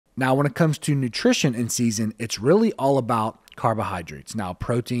Now, when it comes to nutrition in season, it's really all about carbohydrates. Now,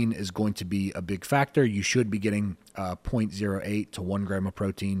 protein is going to be a big factor. You should be getting 0.08 to 1 gram of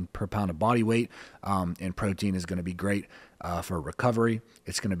protein per pound of body weight. And protein is going to be great for recovery.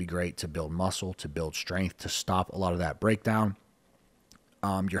 It's going to be great to build muscle, to build strength, to stop a lot of that breakdown.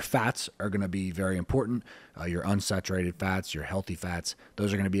 Your fats are going to be very important. Your unsaturated fats, your healthy fats,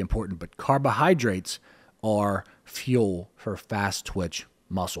 those are going to be important. But carbohydrates are fuel for fast twitch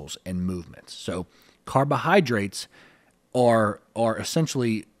muscles and movements. So carbohydrates are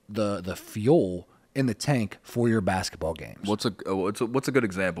essentially the fuel in the tank for your basketball games. What's a good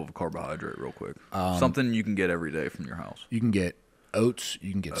example of a carbohydrate, real quick? Something you can get every day from your house. You can get oats,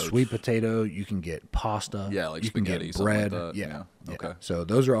 you can get sweet potato, you can get pasta, like you spaghetti, can get bread. like that. Yeah. Okay. So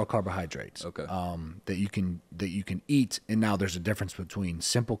those are all carbohydrates. Okay. That you can eat. And now there's a difference between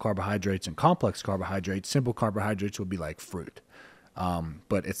simple carbohydrates and complex carbohydrates. Simple carbohydrates would be like fruit.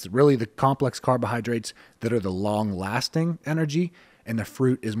 But it's really the complex carbohydrates that are the long-lasting energy, and the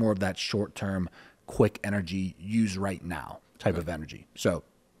fruit is more of that short-term, quick energy, use right now type of energy. So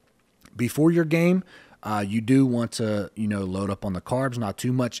before your game, you do want to, load up on the carbs, not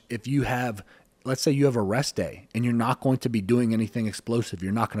too much. If you have, let's say you have a rest day and you're not going to be doing anything explosive,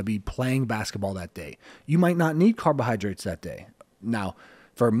 you're not going to be playing basketball that day, you might not need carbohydrates that day. Now,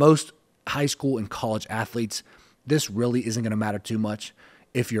 for most high school and college athletes, this really isn't going to matter too much.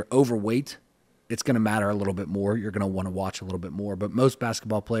 If you're overweight, it's going to matter a little bit more. You're going to want to watch a little bit more. But most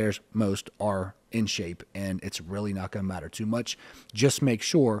basketball players, are in shape, and it's really not going to matter too much. Just make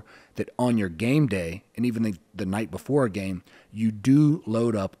sure that on your game day, and even the night before a game, you do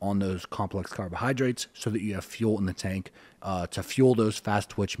load up on those complex carbohydrates so that you have fuel in the tank to fuel those fast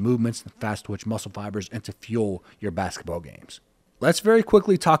twitch movements, the fast twitch muscle fibers, and to fuel your basketball games. Let's very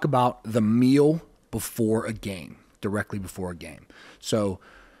quickly talk about the meal before a game, directly before a game. So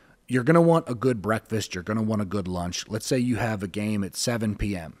you're going to want a good breakfast. You're going to want a good lunch. Let's say you have a game at 7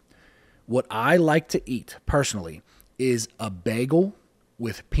 p.m. What I like to eat personally is a bagel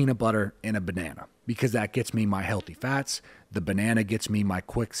with peanut butter and a banana, because that gets me my healthy fats. The banana gets me my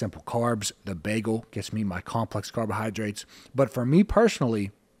quick, simple carbs. The bagel gets me my complex carbohydrates. But for me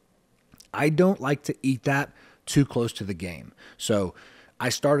personally, I don't like to eat that too close to the game. So I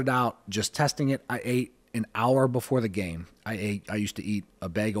started out just testing it. I ate an hour before the game. I used to eat a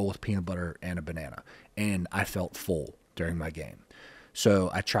bagel with peanut butter and a banana, and I felt full during my game. So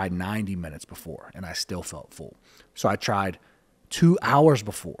I tried 90 minutes before, and I still felt full. So I tried 2 hours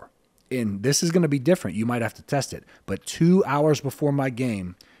before, and this is going to be different. You might have to test it, but 2 hours before my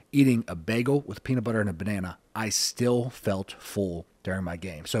game, eating a bagel with peanut butter and a banana, I still felt full during my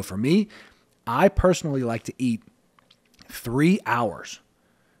game. So for me, I personally like to eat 3 hours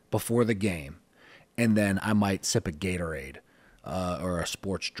before the game, and then I might sip a Gatorade or a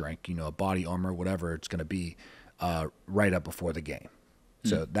sports drink, a Body Armor, whatever it's going to be, right up before the game.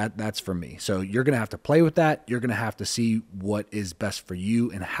 So that's for me. So you're going to have to play with that. You're going to have to see what is best for you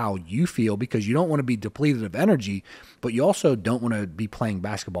and how you feel, because you don't want to be depleted of energy, but you also don't want to be playing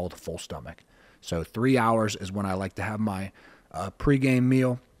basketball with a full stomach. So 3 hours is when I like to have my pregame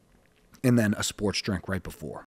meal, and then a sports drink right before.